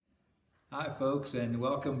Hi, folks, and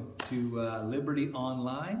welcome to Liberty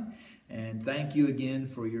Online. And thank you again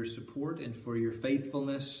for your support and for your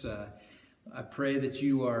faithfulness. I pray that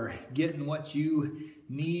you are getting what you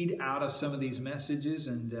need out of some of these messages,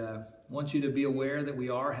 and want you to be aware that we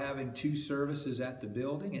are having two services at the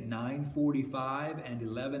building at 9:45 and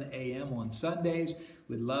 11 a.m. on Sundays.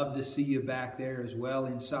 We'd love to see you back there as well,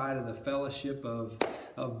 inside of the fellowship of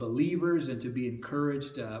believers, and to be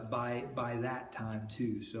encouraged by that time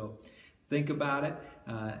too. So think about it.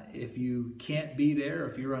 If you can't be there,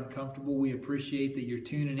 if you're uncomfortable, we appreciate that you're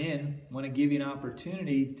tuning in. Want to give you an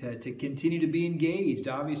opportunity to continue to be engaged.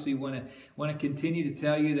 Obviously, want to continue to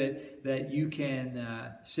tell you that you can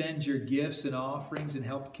send your gifts and offerings and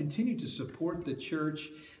help continue to support the church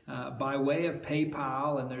by way of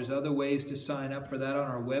PayPal, and there's other ways to sign up for that on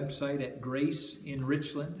our website at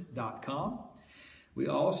graceinrichland.com. We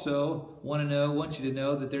also want you to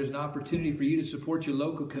know that there's an opportunity for you to support your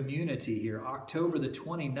local community here. October the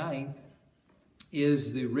 29th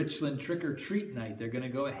is the Richland Trick or Treat Night. They're going to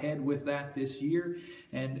go ahead with that this year.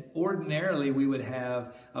 And ordinarily we would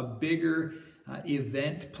have a bigger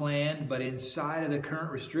event planned, but inside of the current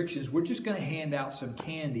restrictions, we're just going to hand out some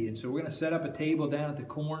candy. And so we're going to set up a table down at the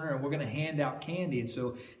corner, and we're going to hand out candy. And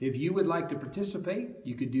so if you would like to participate,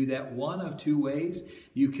 you could do that one of two ways.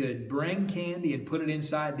 You could bring candy and put it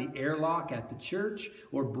inside the airlock at the church,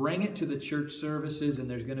 or bring it to the church services, and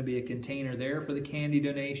there's going to be a container there for the candy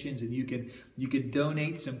donations, and you could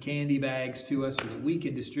donate some candy bags to us so that we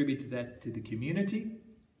can distribute that to the community.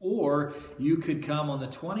 Or you could come on the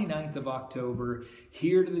 29th of October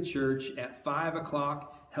here to the church at 5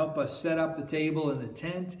 o'clock, help us set up the table in the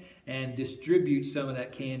tent, and distribute some of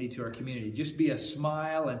that candy to our community. Just be a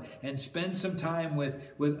smile and spend some time with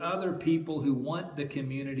other people who want the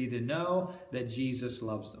community to know that Jesus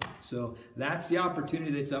loves them. So that's the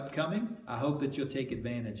opportunity that's upcoming. I hope that you'll take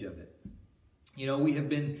advantage of it. You know, we have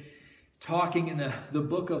been talking in the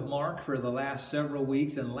book of Mark for the last several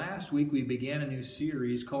weeks, and last week we began a new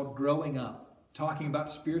series called Growing Up, talking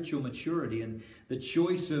about spiritual maturity and the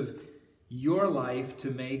choice of your life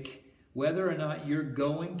to make whether or not you're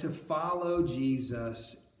going to follow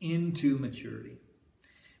Jesus into maturity,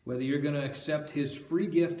 whether you're going to accept his free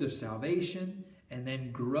gift of salvation and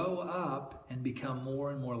then grow up and become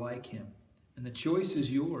more and more like him. And the choice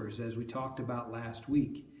is yours, as we talked about last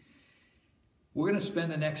week. We're going to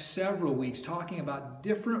spend the next several weeks talking about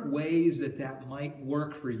different ways that might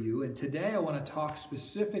work for you. And today I want to talk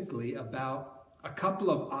specifically about a couple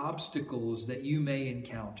of obstacles that you may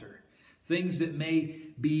encounter. Things that may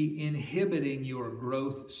be inhibiting your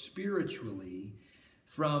growth spiritually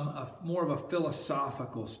from more of a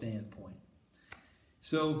philosophical standpoint.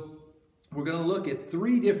 So we're going to look at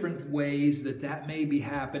three different ways that may be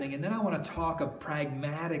happening. And then I want to talk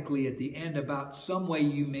pragmatically at the end about some way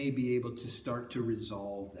you may be able to start to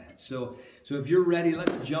resolve that. So if you're ready,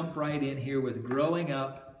 let's jump right in here with growing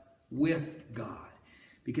up with God.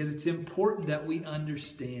 Because it's important that we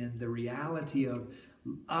understand the reality of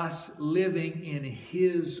us living in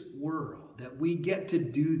his world, that we get to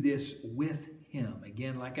do this with him.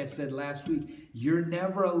 Again, like I said last week, you're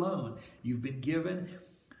never alone. You've been given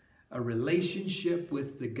a relationship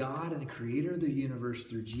with the God and the creator of the universe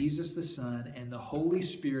through Jesus the Son, and the Holy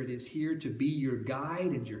Spirit is here to be your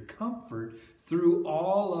guide and your comfort through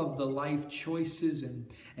all of the life choices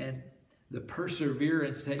and the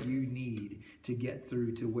perseverance that you need to get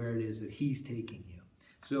through to where it is that he's taking you.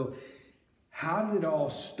 So how did it all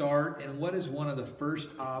start, and what is one of the first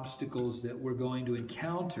obstacles that we're going to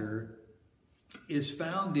encounter is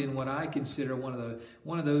found in what I consider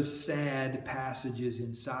one of those sad passages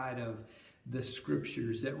inside of the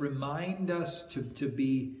scriptures that remind us to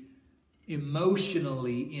be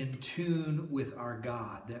emotionally in tune with our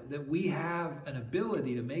God, that we have an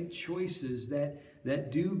ability to make choices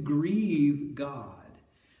that do grieve God.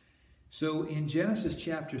 So in Genesis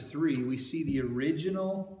chapter 3, we see the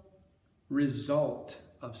original result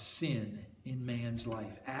of sin in man's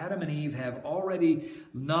life. Adam and Eve have already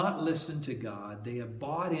not listened to God. They have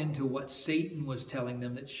bought into what Satan was telling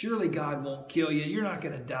them, that surely God won't kill you. You're not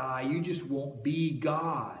going to die. You just won't be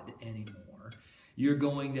God anymore. You're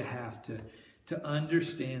going to have to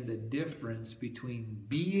understand the difference between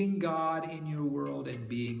being God in your world and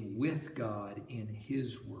being with God in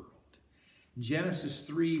his world. Genesis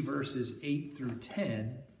 3 verses 8 through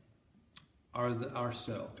 10 are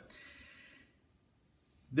so.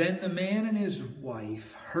 Then the man and his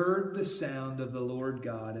wife heard the sound of the Lord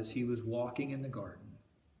God as he was walking in the garden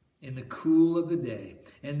in the cool of the day,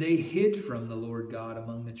 and they hid from the Lord God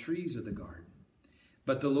among the trees of the garden.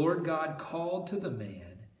 But the Lord God called to the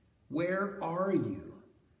man, "Where are you?"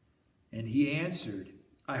 And he answered,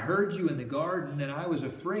 I heard you in the garden, and I was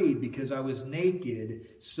afraid because I was naked,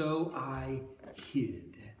 so I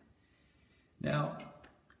hid. Now,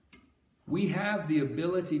 we have the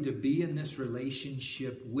ability to be in this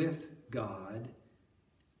relationship with God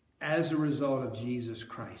as a result of Jesus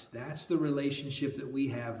Christ. That's the relationship that we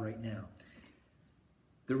have right now.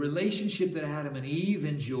 The relationship that Adam and Eve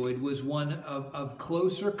enjoyed was one of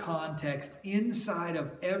closer context inside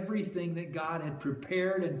of everything that God had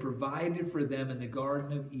prepared and provided for them in the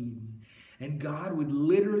Garden of Eden. And God would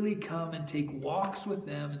literally come and take walks with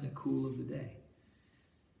them in the cool of the day.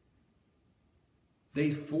 They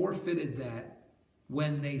forfeited that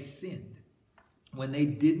when they sinned. When they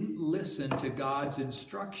didn't listen to God's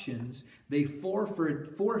instructions, they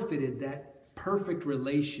forfeited that perfect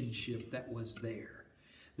relationship that was there.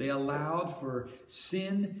 They allowed for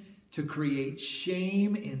sin to create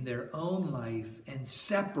shame in their own life and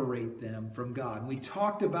separate them from God. And we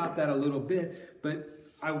talked about that a little bit, but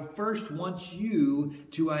I first want you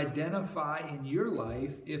to identify in your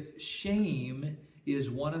life if shame is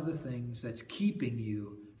one of the things that's keeping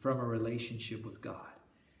you from a relationship with God.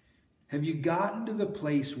 Have you gotten to the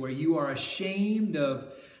place where you are ashamed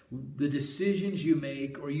of the decisions you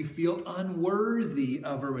make, or you feel unworthy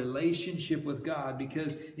of a relationship with God?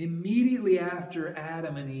 Because immediately after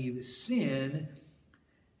Adam and Eve sinned,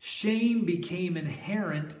 shame became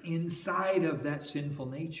inherent inside of that sinful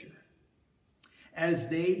nature. As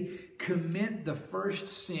they commit the first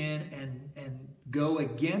sin and go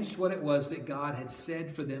against what it was that God had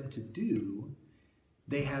said for them to do,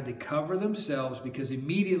 they had to cover themselves, because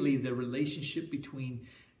immediately the relationship between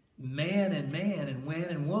man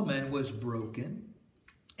and woman was broken,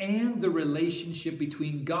 and the relationship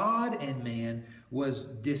between God and man was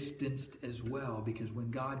distanced as well, because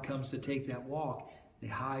when God comes to take that walk, they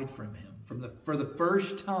hide from him. For the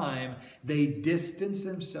first time, they distance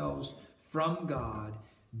themselves from God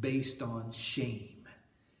based on shame.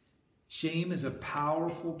 Shame is a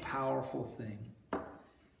powerful, powerful thing.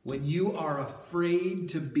 When you are afraid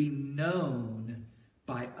to be known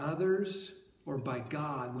by others or by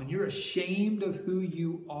God, when you're ashamed of who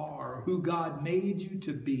you are, who God made you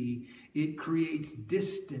to be, it creates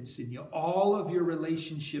distance in you. All of your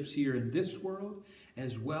relationships here in this world,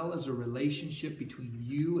 as well as a relationship between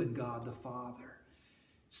you and God the Father.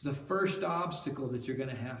 It's the first obstacle that you're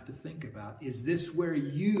going to have to think about. Is this where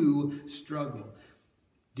you struggle?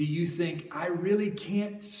 Do you think, I really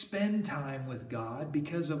can't spend time with God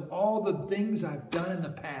because of all the things I've done in the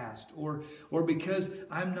past, or because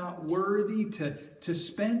I'm not worthy to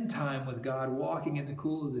spend time with God walking in the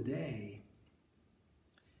cool of the day?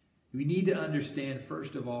 We need to understand,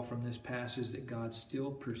 first of all, from this passage that God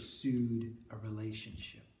still pursued a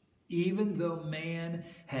relationship. Even though man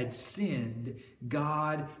had sinned,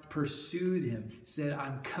 God pursued him. Said,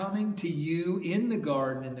 I'm coming to you in the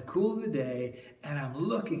garden in the cool of the day, and I'm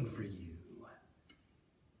looking for you.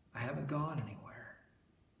 I haven't gone anywhere.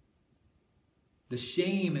 The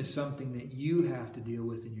shame is something that you have to deal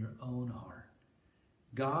with in your own heart.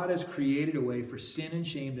 God has created a way for sin and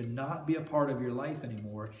shame to not be a part of your life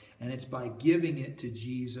anymore, and it's by giving it to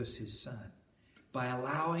Jesus, his Son. By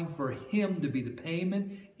allowing for him to be the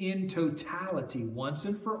payment in totality, once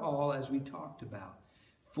and for all, as we talked about,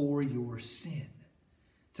 for your sin.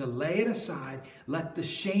 To lay it aside, let the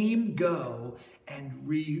shame go, and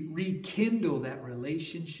rekindle that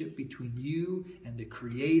relationship between you and the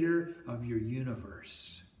creator of your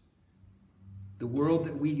universe. The world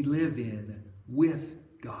that we live in with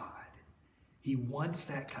God. He wants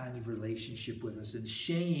that kind of relationship with us. And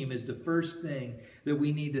shame is the first thing that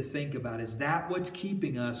we need to think about. Is that what's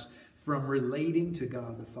keeping us from relating to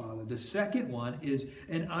God the Father? The second one is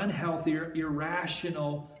an unhealthy or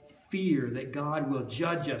irrational fear that God will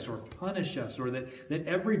judge us or punish us, or that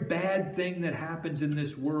every bad thing that happens in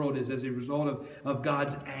this world is as a result of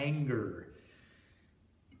God's anger.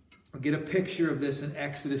 We'll get a picture of this in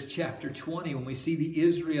Exodus chapter 20 when we see the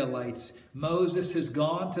Israelites. Moses has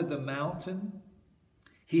gone to the mountain.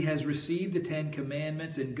 He has received the Ten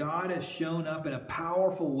Commandments, and God has shown up in a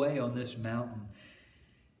powerful way on this mountain.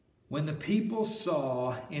 When the people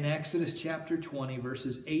saw, in Exodus chapter 20,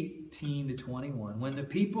 verses 18 to 21, when the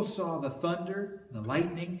people saw the thunder, the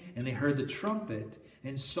lightning, and they heard the trumpet,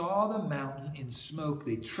 and saw the mountain in smoke,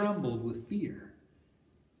 they trembled with fear.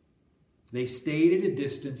 They stayed at a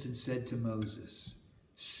distance and said to Moses,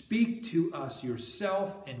 "Speak to us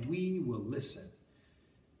yourself, and we will listen.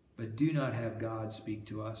 But do not have God speak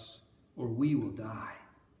to us, or we will die."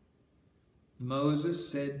 Moses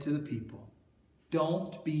said to the people,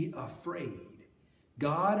 "Don't be afraid.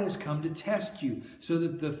 God has come to test you, so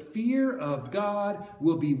that the fear of God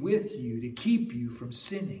will be with you to keep you from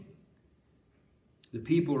sinning." The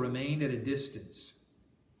people remained at a distance,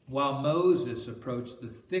 while Moses approached the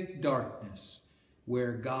thick darkness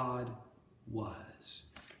where God was.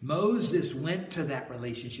 Moses went to that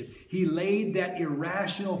relationship. He laid that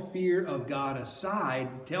irrational fear of God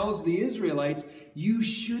aside, tells the Israelites, you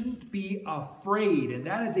shouldn't be afraid. And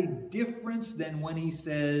that is a difference than when he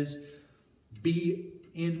says, be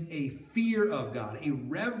in a fear of God, a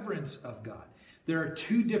reverence of God. There are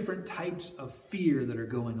two different types of fear that are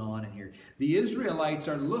going on in here. The Israelites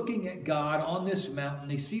are looking at God on this mountain.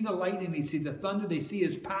 They see the lightning, they see the thunder, they see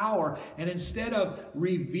his power. And instead of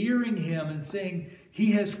revering him and saying,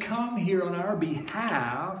 he has come here on our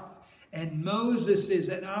behalf, and Moses is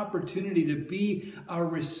an opportunity to be a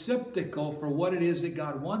receptacle for what it is that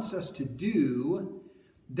God wants us to do,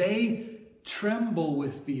 they tremble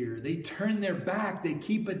with fear. They turn their back. They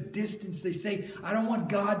keep a distance. They say, I don't want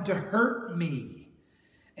God to hurt me.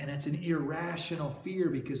 And it's an irrational fear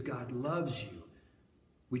because God loves you.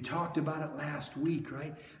 We talked about it last week,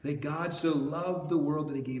 right? That God so loved the world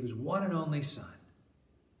that he gave his one and only Son,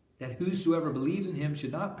 that whosoever believes in him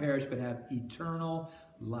should not perish but have eternal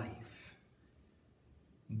life.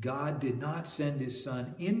 God did not send his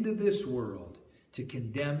Son into this world to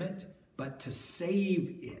condemn it, but to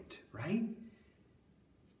save it, right?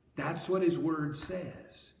 That's what his word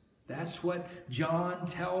says. That's what John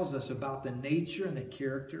tells us about the nature and the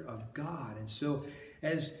character of God. And so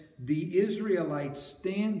as the Israelites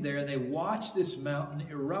stand there and they watch this mountain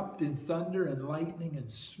erupt in thunder and lightning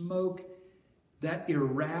and smoke, that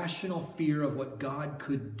irrational fear of what God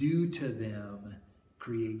could do to them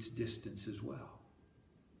creates distance as well.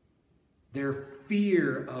 Their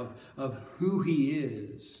fear of who he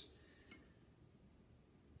is,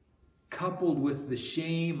 coupled with the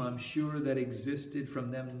shame, I'm sure, that existed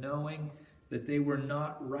from them knowing that they were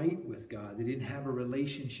not right with God. They didn't have a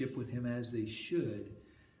relationship with him as they should.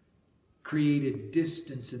 Created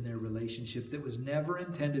distance in their relationship that was never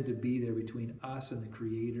intended to be there between us and the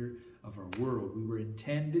creator of our world. We were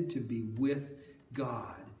intended to be with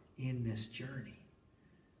God in this journey.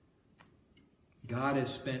 God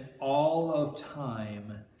has spent all of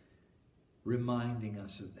time reminding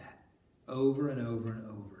us of that over and over and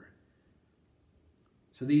over.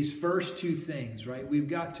 So these first two things, right? We've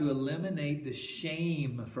got to eliminate the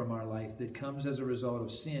shame from our life that comes as a result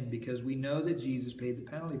of sin, because we know that Jesus paid the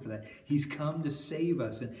penalty for that. He's come to save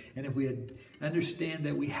us. And if we understand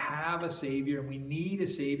that we have a Savior and we need a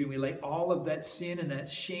Savior, and we lay all of that sin and that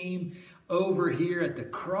shame over here at the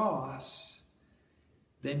cross,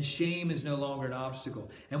 then shame is no longer an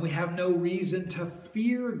obstacle. And we have no reason to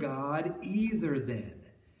fear God either then.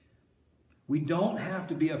 We don't have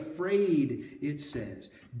to be afraid, it says.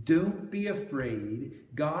 Don't be afraid.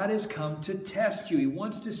 God has come to test you. He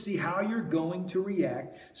wants to see how you're going to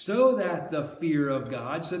react, so that the fear of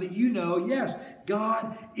God, so that you know, yes,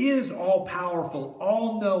 God is all-powerful,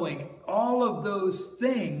 all-knowing, all of those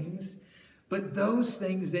things, but those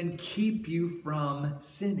things then keep you from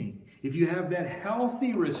sinning. If you have that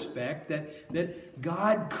healthy respect that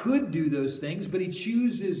God could do those things, but he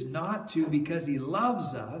chooses not to because he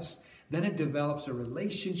loves us, then it develops a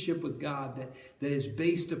relationship with God that is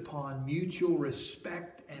based upon mutual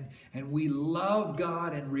respect, and we love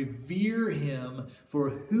God and revere him for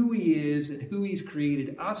who he is and who he's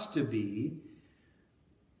created us to be.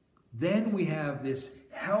 Then we have this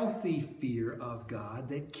healthy fear of God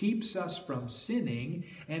that keeps us from sinning,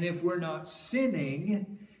 and if we're not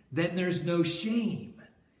sinning, then there's no shame,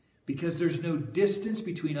 because there's no distance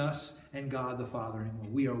between us and God the Father anymore.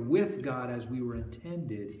 We are with God as we were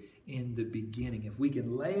intended in the beginning. If we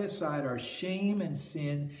can lay aside our shame and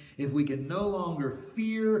sin, if we can no longer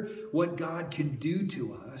fear what God can do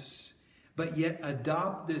to us, but yet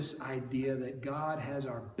adopt this idea that God has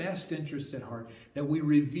our best interests at heart, that we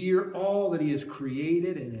revere all that he has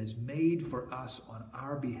created and has made for us on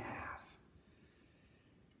our behalf.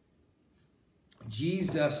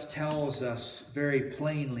 Jesus tells us very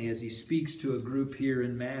plainly as he speaks to a group here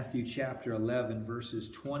in Matthew chapter 11, verses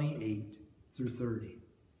 28 through 30.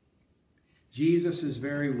 Jesus'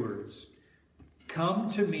 very words, "Come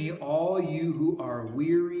to me, all you who are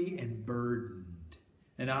weary and burdened,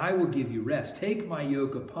 and I will give you rest. Take my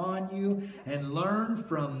yoke upon you and learn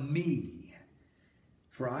from me.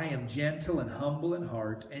 For I am gentle and humble in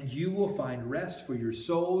heart, and you will find rest for your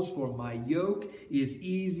souls. For my yoke is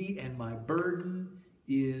easy and my burden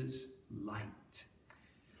is light."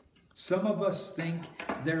 Some of us think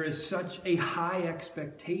there is such a high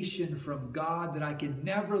expectation from God that I can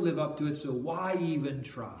never live up to it, so why even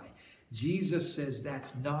try? Jesus says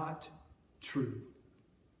that's not true.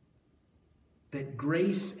 That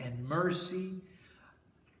grace and mercy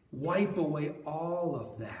wipe away all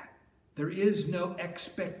of that. There is no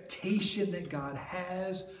expectation that God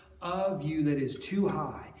has of you that is too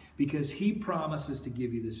high, because he promises to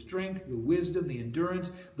give you the strength, the wisdom, the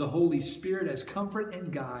endurance, the Holy Spirit as comfort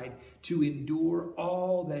and guide to endure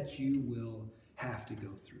all that you will have to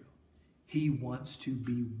go through. He wants to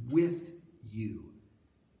be with you.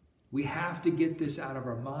 We have to get this out of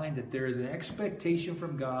our mind, that there is an expectation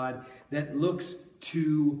from God that looks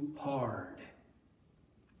too hard,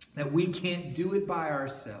 that we can't do it by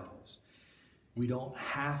ourselves. We don't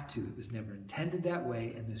have to. It was never intended that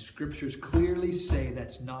way, and the scriptures clearly say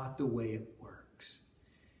that's not the way it works.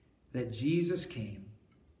 That Jesus came,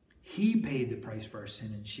 he paid the price for our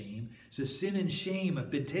sin and shame, so sin and shame have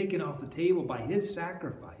been taken off the table by his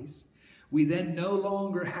sacrifice. We then no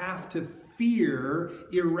longer have to fear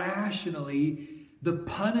irrationally the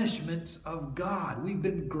punishments of God. We've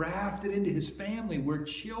been grafted into his family. We're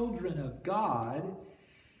children of God.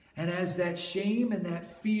 And as that shame and that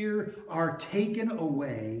fear are taken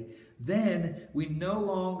away, then we no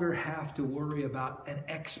longer have to worry about an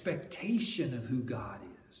expectation of who God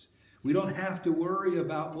is. We don't have to worry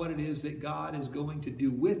about what it is that God is going to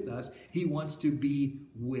do with us. He wants to be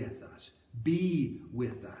with us. Be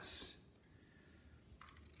with us.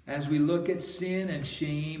 As we look at sin and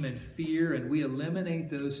shame and fear, and we eliminate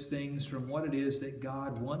those things from what it is that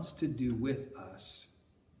God wants to do with us,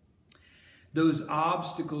 those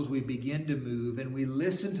obstacles we begin to move, and we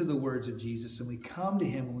listen to the words of Jesus, and we come to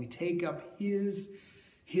him and we take up his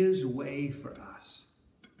way for us.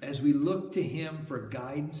 As we look to him for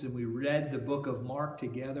guidance, and we read the book of Mark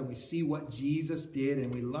together, we see what Jesus did,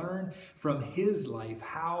 and we learn from his life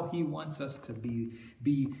how he wants us to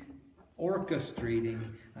be orchestrating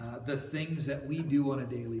the things that we do on a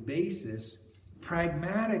daily basis.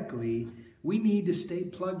 Pragmatically, we need to stay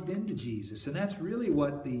plugged into Jesus. And that's really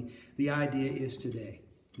what the idea is today.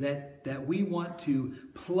 That we want to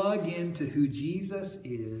plug into who Jesus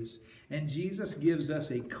is. And Jesus gives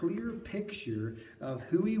us a clear picture of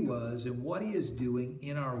who he was and what he is doing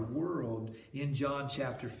in our world in John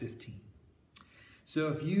chapter 15. So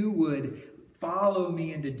if you would follow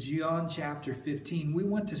me into John chapter 15. We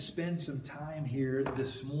want to spend some time here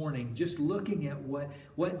this morning just looking at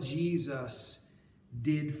what Jesus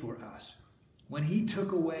did for us. When he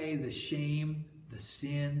took away the shame, the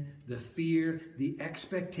sin, the fear, the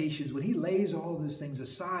expectations, when he lays all those things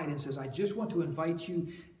aside and says, I just want to invite you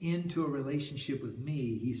into a relationship with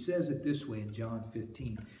me, he says it this way in John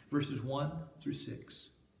 15, verses 1 through 6.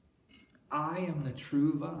 I am the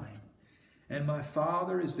true vine, and my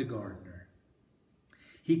Father is the gardener.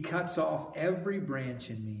 He cuts off every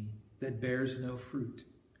branch in me that bears no fruit,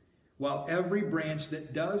 while every branch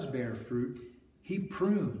that does bear fruit, he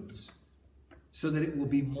prunes so that it will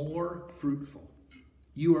be more fruitful.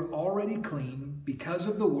 You are already clean because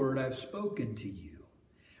of the word I've spoken to you.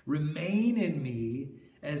 Remain in me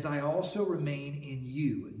as I also remain in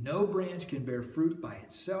you. No branch can bear fruit by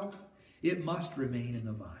itself. It must remain in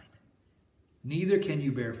the vine. Neither can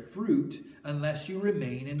you bear fruit unless you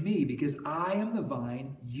remain in me, because I am the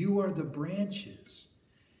vine, you are the branches.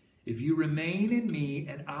 If you remain in me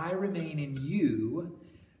and I remain in you,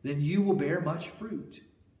 then you will bear much fruit.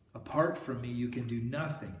 Apart from me, you can do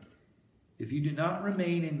nothing. If you do not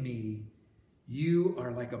remain in me, you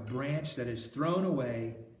are like a branch that is thrown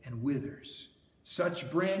away and withers.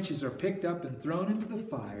 Such branches are picked up and thrown into the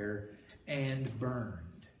fire and burned.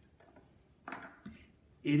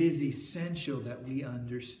 It is essential that we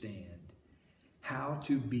understand how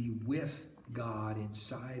to be with God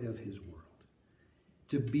inside of his world,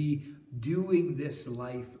 to be doing this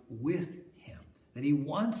life with him, that he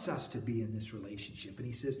wants us to be in this relationship. And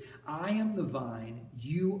he says, I am the vine,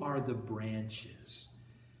 you are the branches.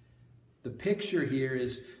 The picture here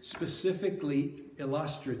is specifically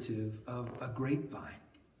illustrative of a grapevine.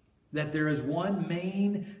 That there is one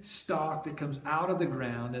main stalk that comes out of the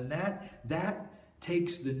ground, and that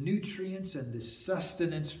takes the nutrients and the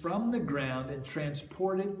sustenance from the ground and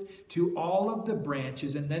transport it to all of the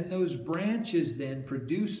branches, and then those branches then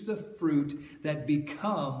produce the fruit that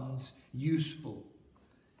becomes useful.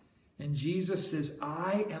 And Jesus says,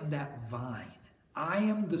 I am that vine. I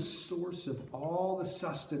am the source of all the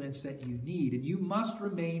sustenance that you need, and you must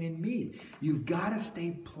remain in me. You've got to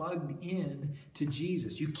stay plugged in to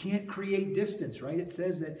Jesus. You can't create distance, right? It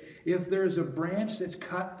says that if there's a branch that's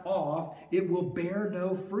cut off, it will bear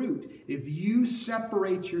no fruit. If you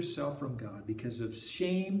separate yourself from God because of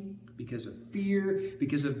shame, because of fear,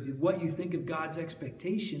 because of what you think of God's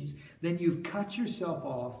expectations, then you've cut yourself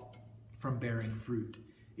off from bearing fruit.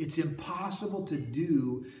 It's impossible to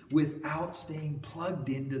do without staying plugged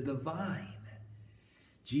into the vine.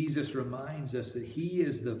 Jesus reminds us that he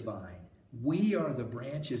is the vine. We are the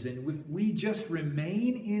branches, and if we just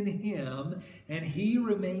remain in him and he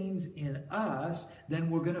remains in us, then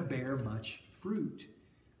we're going to bear much fruit.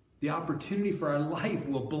 The opportunity for our life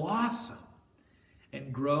will blossom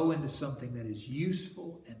and grow into something that is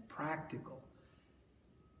useful and practical.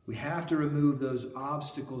 We have to remove those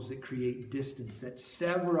obstacles that create distance, that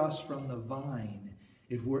sever us from the vine,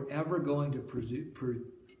 if we're ever going to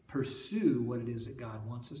pursue what it is that God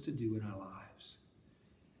wants us to do in our lives.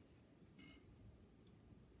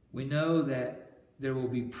 We know that there will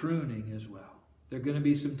be pruning as well. There are going to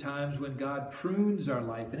be some times when God prunes our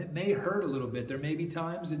life, and it may hurt a little bit. There may be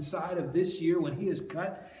times inside of this year when he has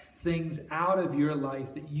cut things out of your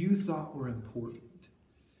life that you thought were important,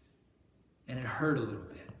 and it hurt a little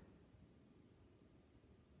bit.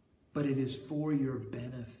 But it is for your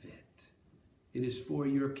benefit. It is for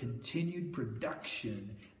your continued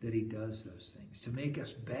production that he does those things, to make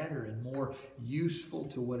us better and more useful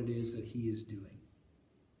to what it is that he is doing.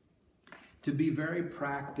 To be very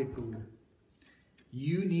practical,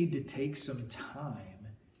 you need to take some time,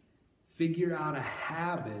 figure out a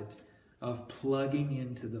habit of plugging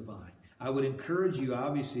into the vine. I would encourage you,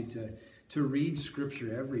 obviously, to read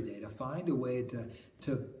Scripture every day, to find a way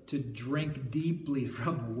to drink deeply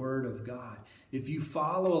from the Word of God. If you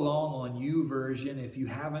follow along on YouVersion, if you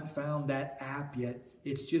haven't found that app yet,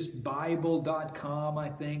 it's just Bible.com, I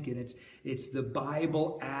think, and it's the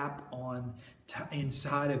Bible app on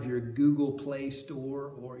inside of your Google Play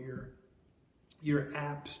Store or your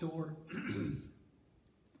App Store.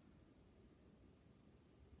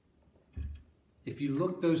 If you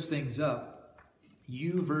look those things up,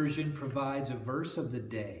 YouVersion provides a verse of the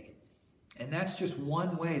day. And that's just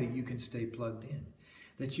one way that you can stay plugged in.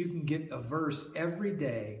 That you can get a verse every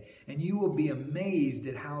day, and you will be amazed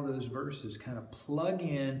at how those verses kind of plug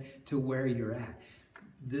in to where you're at.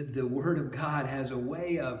 The Word of God has a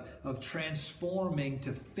way of transforming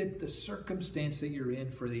to fit the circumstance that you're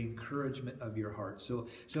in for the encouragement of your heart. So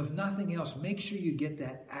if nothing else, make sure you get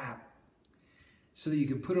that app so that you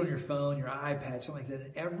can put it on your phone, your iPad, something like that.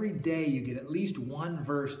 And every day you get at least one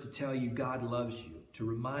verse to tell you God loves you, to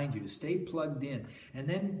remind you, to stay plugged in. And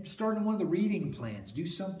then start on one of the reading plans. Do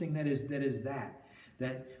something that is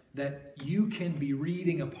that you can be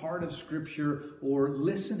reading a part of Scripture or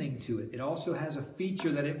listening to it. It also has a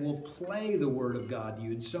feature that it will play the Word of God to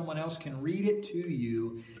you, and someone else can read it to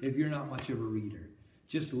you if you're not much of a reader.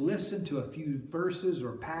 Just listen to a few verses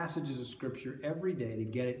or passages of Scripture every day to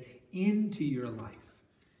get it into your life.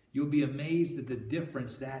 You'll be amazed at the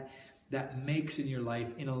difference that makes in your life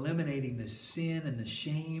in eliminating the sin and the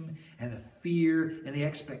shame and the fear and the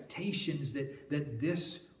expectations that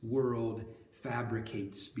this world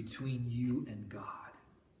fabricates between you and God.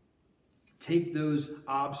 Take those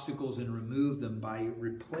obstacles and remove them by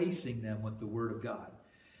replacing them with the Word of God.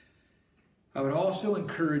 I would also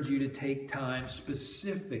encourage you to take time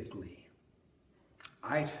specifically.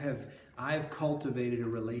 I've cultivated a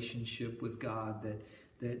relationship with God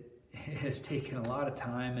that has taken a lot of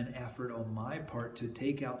time and effort on my part to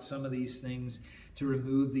take out some of these things, to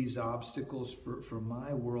remove these obstacles for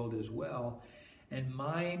my world as well. And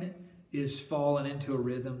mine is fallen into a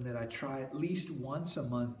rhythm that I try at least once a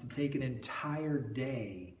month to take an entire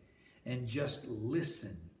day and just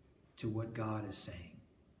listen to what God is saying.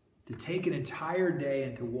 To take an entire day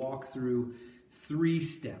and to walk through 3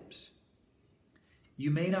 steps.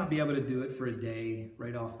 You may not be able to do it for a day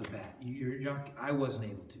right off the bat. I wasn't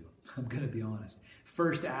able to. I'm going to be honest.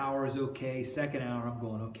 First hour is okay. Second hour, I'm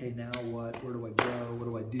going, okay, now what? Where do I go? What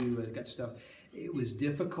do I do? I got stuff. It was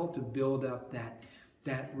difficult to build up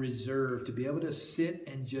that reserve, to be able to sit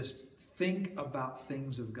and just think about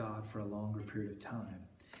things of God for a longer period of time.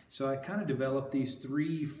 So I kind of developed these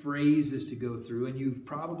 3 phrases to go through, and you've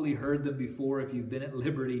probably heard them before if you've been at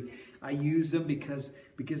Liberty. I use them because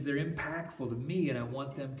they're impactful to me, and I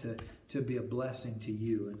want them to be a blessing to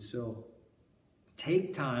you. And so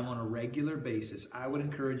take time on a regular basis. I would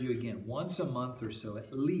encourage you, again, once a month or so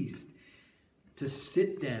at least, to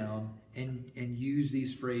sit down and use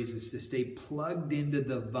these phrases to stay plugged into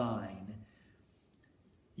the vine.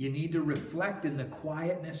 You need to reflect in the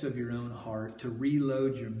quietness of your own heart to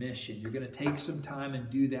reload your mission. You're going to take some time and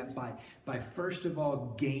do that by first of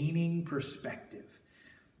all, gaining perspective.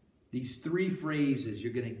 These 3 phrases,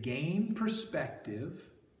 you're going to gain perspective,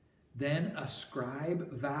 then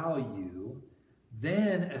ascribe value,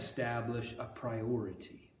 then establish a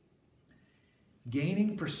priority.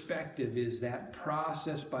 Gaining perspective is that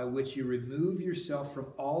process by which you remove yourself from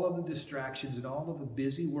all of the distractions and all of the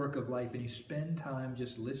busy work of life, and you spend time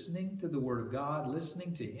just listening to the Word of God,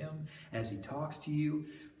 listening to Him as He talks to you,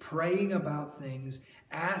 praying about things,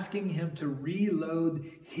 asking Him to reload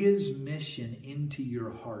His mission into your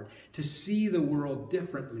heart, to see the world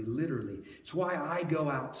differently, literally. It's why I go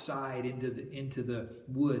outside into the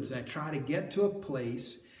woods, and I try to get to a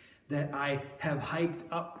place that I have hiked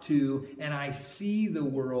up to, and I see the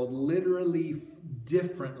world literally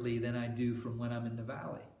differently than I do from when I'm in the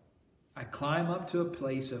valley. I climb up to a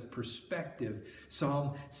place of perspective.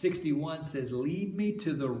 Psalm 61 says, lead me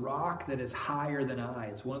to the rock that is higher than I.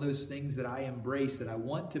 It's one of those things that I embrace, that I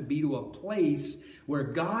want to be to a place where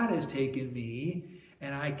God has taken me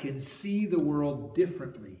and I can see the world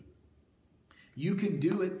differently. You can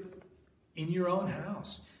do it in your own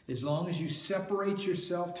house. As long as you separate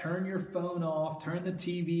yourself, turn your phone off, turn the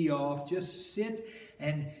TV off, just sit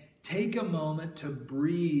and take a moment to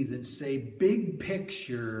breathe and say, big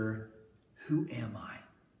picture, who am I?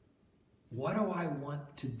 What do I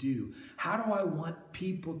want to do? How do I want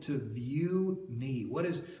people to view me? What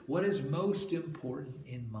is most important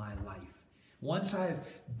in my life? Once I've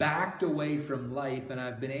backed away from life and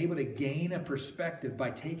I've been able to gain a perspective by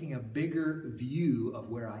taking a bigger view of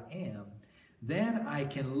where I am, then I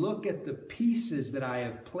can look at the pieces that I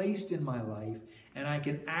have placed in my life and I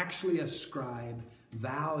can actually ascribe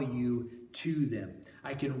value to them.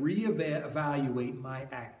 I can reevaluate my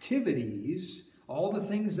activities, all the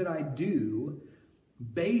things that I do,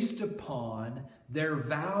 based upon their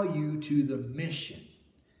value to the mission.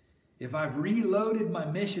 If I've reloaded my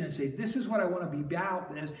mission and say, this is what I want to be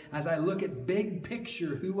about as I look at big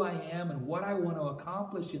picture who I am and what I want to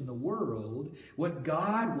accomplish in the world, what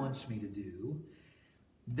God wants me to do,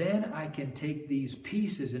 then I can take these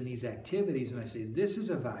pieces and these activities and I say, this is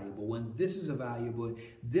a valuable one, this is a valuable one,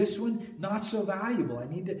 this one not so valuable. I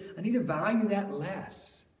need to value that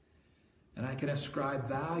less. And I can ascribe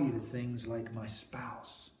value to things like my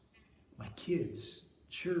spouse, my kids,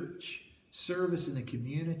 church, service in the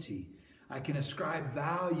community. I can ascribe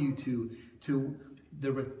value to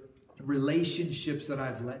the relationships that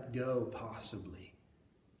I've let go, possibly.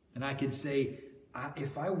 And I can say,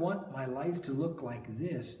 if I want my life to look like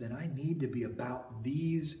this, then I need to be about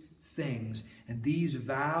these things. And these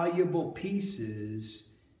valuable pieces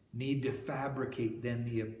need to fabricate then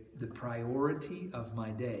the priority of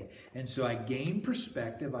my day. And so I gain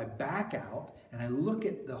perspective, I back out, and I look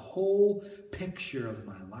at the whole picture of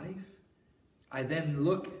my life. I then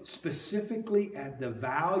look specifically at the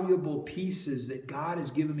valuable pieces that God has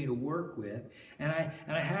given me to work with, and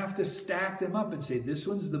I have to stack them up and say, this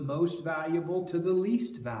one's the most valuable to the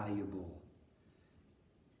least valuable.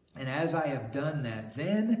 And as I have done that,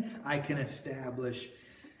 then I can establish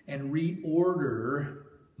and reorder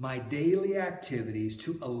my daily activities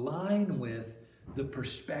to align with the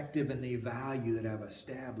perspective and the value that I've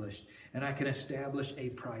established, and I can establish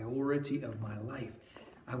a priority of my life.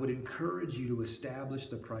 I would encourage you to establish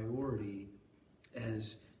the priority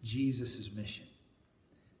as Jesus' mission.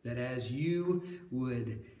 That as you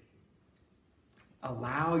would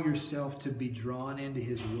allow yourself to be drawn into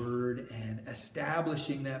His Word and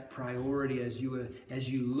establishing that priority as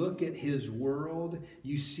you look at His world,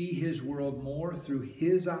 you see His world more through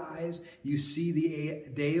His eyes. You see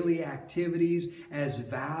the daily activities as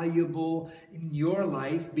valuable in your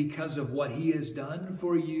life because of what He has done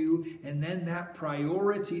for you. And then that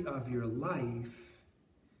priority of your life,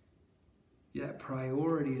 that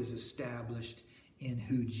priority is established in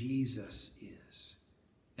who Jesus is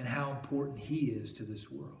and how important He is to this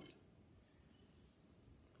world.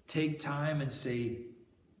 Take time and say,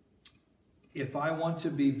 if I want to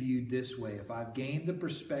be viewed this way, if I've gained the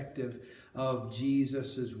perspective of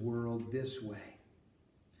Jesus' world this way,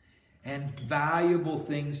 and valuable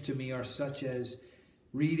things to me are such as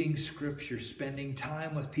reading Scripture, spending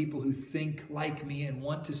time with people who think like me and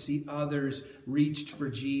want to see others reached for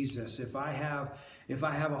Jesus. If I have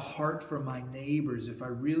a heart for my neighbors, if I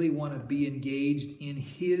really want to be engaged in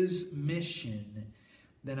His mission,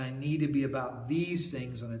 then I need to be about these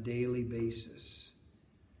things on a daily basis.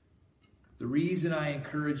 The reason I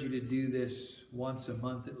encourage you to do this once a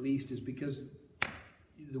month at least is because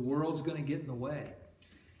the world's going to get in the way.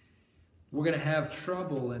 We're going to have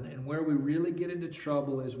trouble, and where we really get into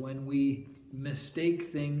trouble is when we mistake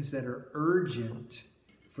things that are urgent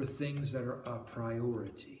for things that are a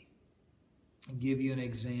priority. I'll give you an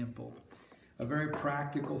example. A very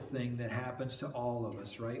practical thing that happens to all of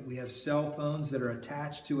us, right? We have cell phones that are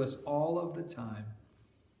attached to us all of the time.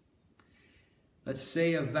 Let's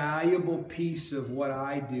say a valuable piece of what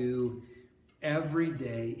I do every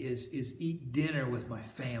day is eat dinner with my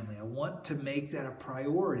family. I want to make that a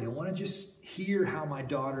priority. I want to just hear how my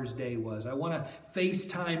daughter's day was. I want to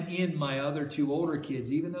FaceTime in my other two older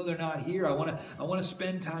kids, even though they're not here. I want to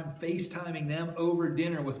spend time FaceTiming them over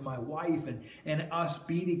dinner with my wife and us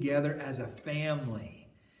be together as a family.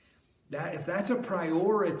 If that's a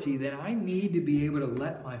priority, then I need to be able to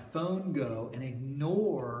let my phone go and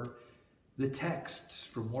ignore the texts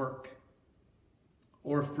from work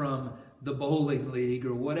or from the bowling league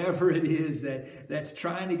or whatever it is that's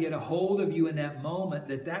trying to get a hold of you in that moment,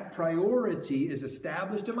 that priority is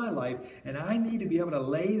established in my life, and I need to be able to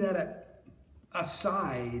lay that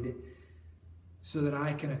aside so that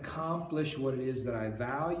I can accomplish what it is that I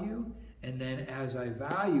value. And then as I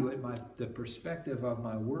value it, the perspective of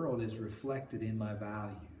my world is reflected in my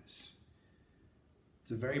values.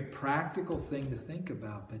 It's a very practical thing to think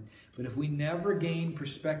about, but if we never gain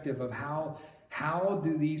perspective of how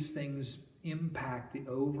do these things impact the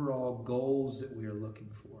overall goals that we are looking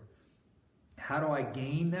for? How do I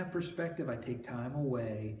gain that perspective? I take time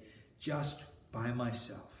away just by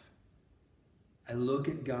myself. I look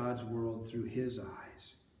at God's world through His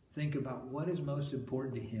eyes. Think about what is most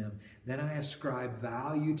important to Him. Then I ascribe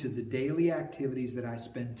value to the daily activities that I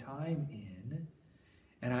spend time in.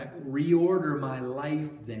 And I reorder my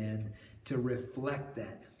life then to reflect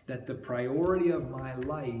that the priority of my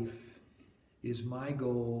life is my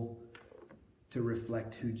goal to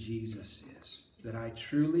reflect who Jesus is. That I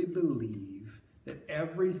truly believe that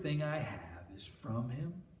everything I have is from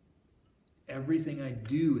Him. Everything I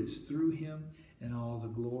do is through Him, and all the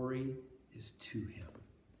glory is to Him.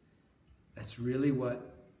 That's really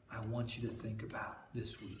what I want you to think about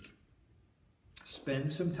this week.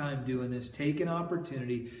 Spend some time doing this. Take an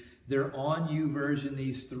opportunity. They're on YouVersion,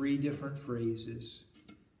 these 3 different phrases.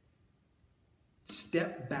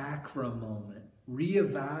 Step back for a moment.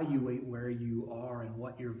 Reevaluate where you are and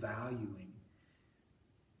what you're valuing.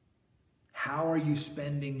 How are you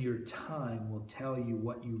spending your time will tell you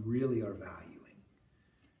what you really are valuing.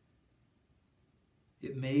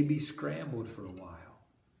 It may be scrambled for a while.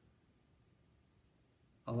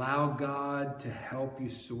 Allow God to help you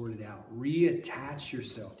sort it out. Reattach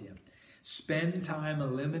yourself to Him. Spend time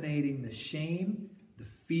eliminating the shame, the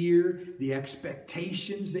fear, the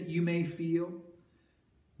expectations that you may feel.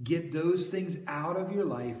 Get those things out of your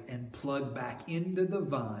life and plug back into the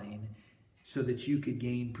vine so that you could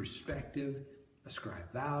gain perspective,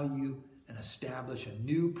 ascribe value, and establish a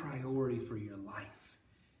new priority for your life.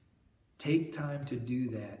 Take time to do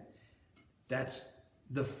that. That's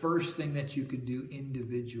the first thing that you could do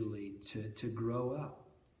individually to grow up,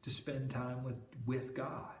 to spend time with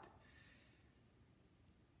God.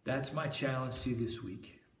 That's my challenge to you this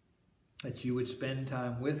week, that you would spend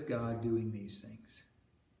time with God doing these things.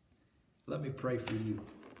 Let me pray for you.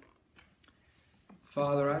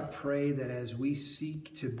 Father, I pray that as we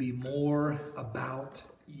seek to be more about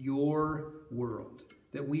your world,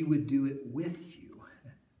 that we would do it with you.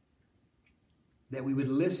 That we would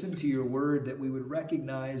listen to your word, that we would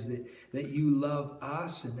recognize that you love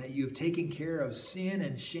us and that you have taken care of sin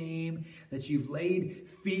and shame, that you've laid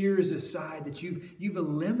fears aside, that you've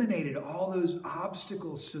eliminated all those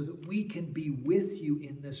obstacles so that we can be with you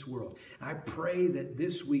in this world. I pray that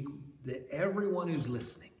this week, that everyone who's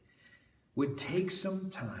listening would take some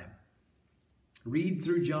time, read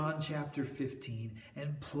through John chapter 15,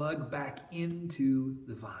 and plug back into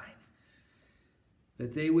the vine.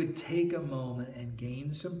 That they would take a moment and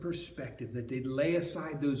gain some perspective, that they'd lay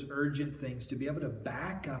aside those urgent things to be able to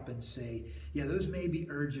back up and say, yeah, those may be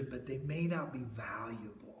urgent, but they may not be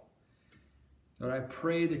valuable. Lord, I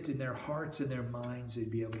pray that in their hearts and their minds they'd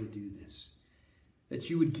be able to do this. That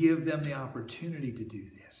you would give them the opportunity to do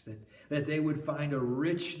this. That they would find a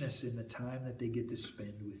richness in the time that they get to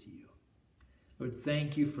spend with you. Lord,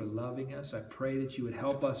 thank you for loving us. I pray that you would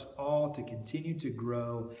help us all to continue to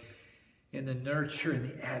grow in the nurture and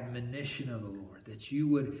the admonition of the Lord, that you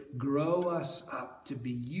would grow us up to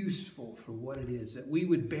be useful for what it is, that we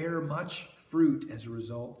would bear much fruit as a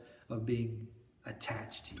result of being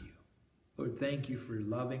attached to you. Lord, thank you for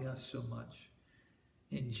loving us so much.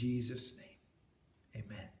 In Jesus' name,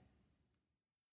 amen.